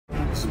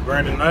This is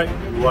Brandon Knight,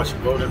 and you're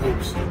watching Golden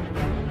Hoops.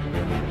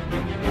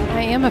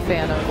 I am a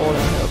fan of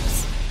Golden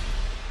Hoops.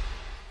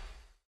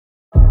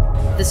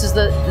 This is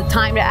the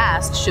time to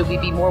ask, should we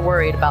be more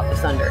worried about the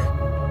Thunder?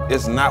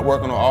 It's not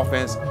working on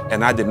offense,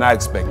 and I did not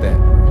expect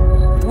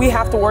that. We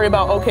have to worry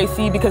about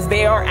OKC because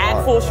they are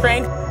at full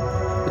strength.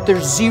 But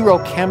there's zero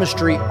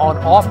chemistry on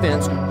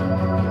offense.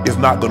 It's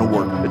not going to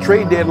work. The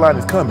trade deadline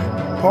is coming.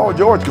 Paul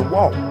George can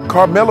walk.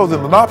 Carmelo's in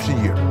an option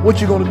year.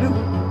 What you going to do?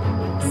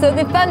 So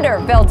the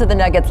Thunder fell to the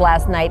Nuggets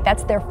last night.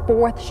 That's their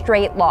 4th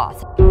straight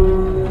loss.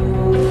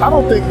 I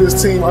don't think this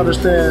team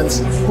understands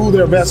who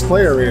their best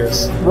player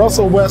is.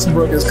 Russell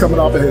Westbrook is coming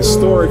off a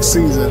historic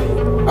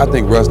season. I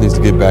think Russ needs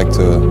to get back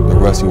to the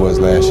Russ he was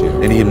last year.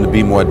 They need him to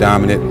be more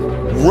dominant.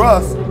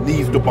 Russ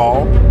needs the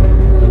ball.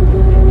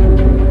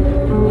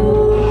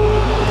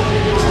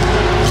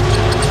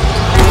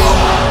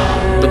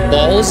 The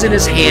ball is in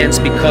his hands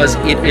because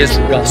it is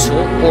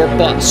Russell or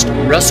bust.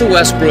 Russell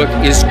Westbrook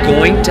is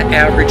going to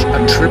average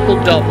a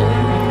triple-double.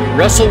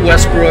 Russell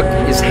Westbrook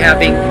is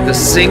having the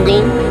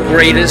single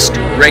greatest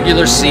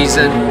regular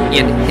season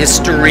in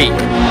history.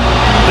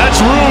 That's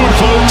rude,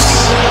 folks.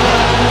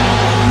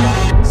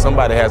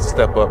 Somebody has to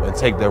step up and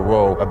take their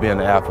role of being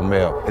the alpha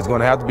male. It's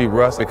going to have to be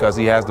Russ because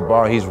he has the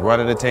ball. He's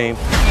running the team.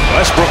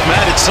 Westbrook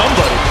mad at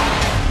somebody.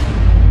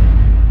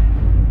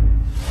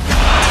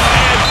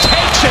 And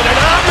takes it, and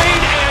I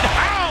mean, and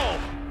how?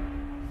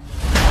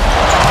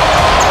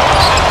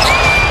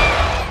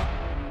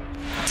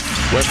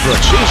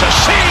 Westbrook sees a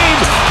seam.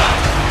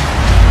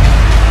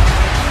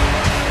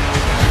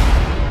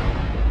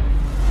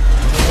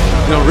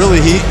 You know,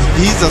 really,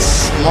 he's a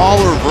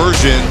smaller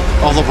version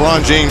of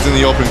LeBron James in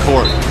the open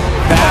court.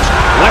 Pass.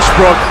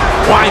 Westbrook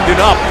winding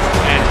up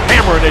and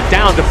hammering it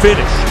down to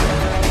finish.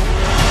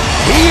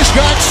 He's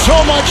got so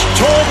much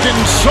torque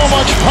and so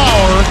much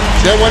power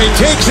that when he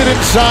takes it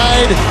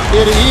inside,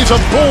 he's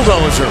a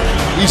bulldozer.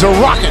 He's a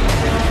rocket.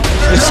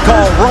 It's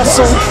called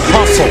Russell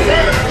Hustle.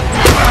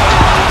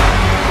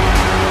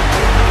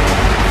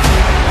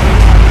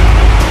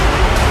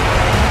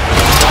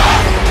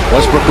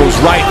 Westbrook goes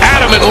right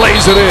at him and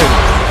lays it in.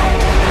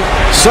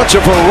 Such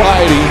a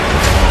variety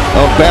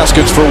of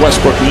baskets for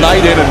Westbrook,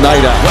 night in and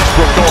night out.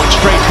 Westbrook going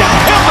straight down.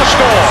 Him to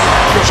score.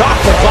 Goes off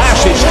the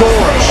glass, he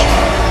scores.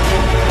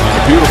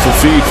 A beautiful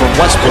feed from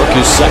Westbrook,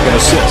 his 2nd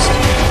assist.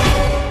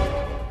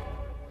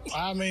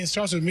 I mean, it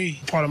starts with me.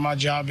 Part of my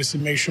job is to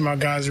make sure my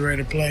guys are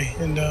ready to play.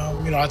 And,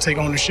 I take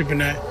ownership in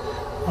that.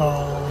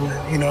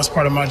 It's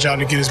part of my job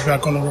to get us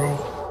back on the road.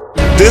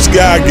 This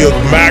guy gives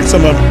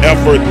maximum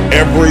effort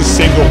every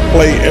single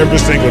play, every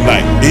single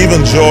night.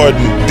 Even Jordan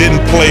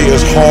didn't play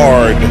as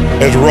hard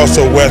as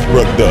Russell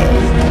Westbrook does.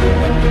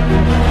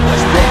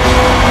 Westbrook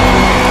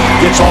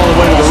gets all the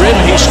way to the rim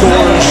and he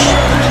scores.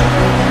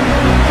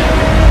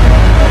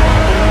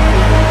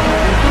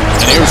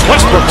 And here's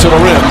Westbrook to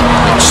the rim,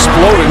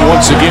 exploding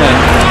once again.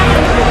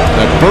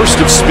 That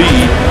burst of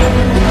speed.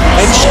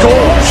 And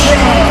scores.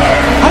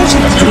 How does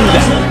he do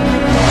that?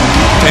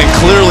 And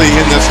clearly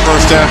in this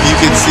first half, you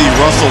can see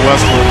Russell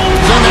Westbrook.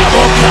 Then that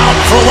will count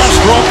for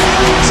Westbrook.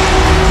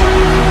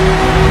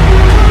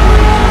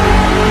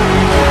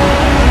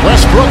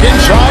 Westbrook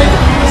inside.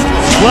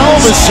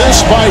 12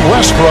 assists by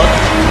Westbrook.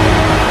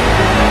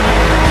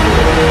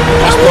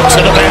 Westbrook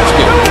to the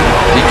basket.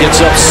 He gets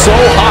up so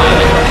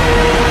high.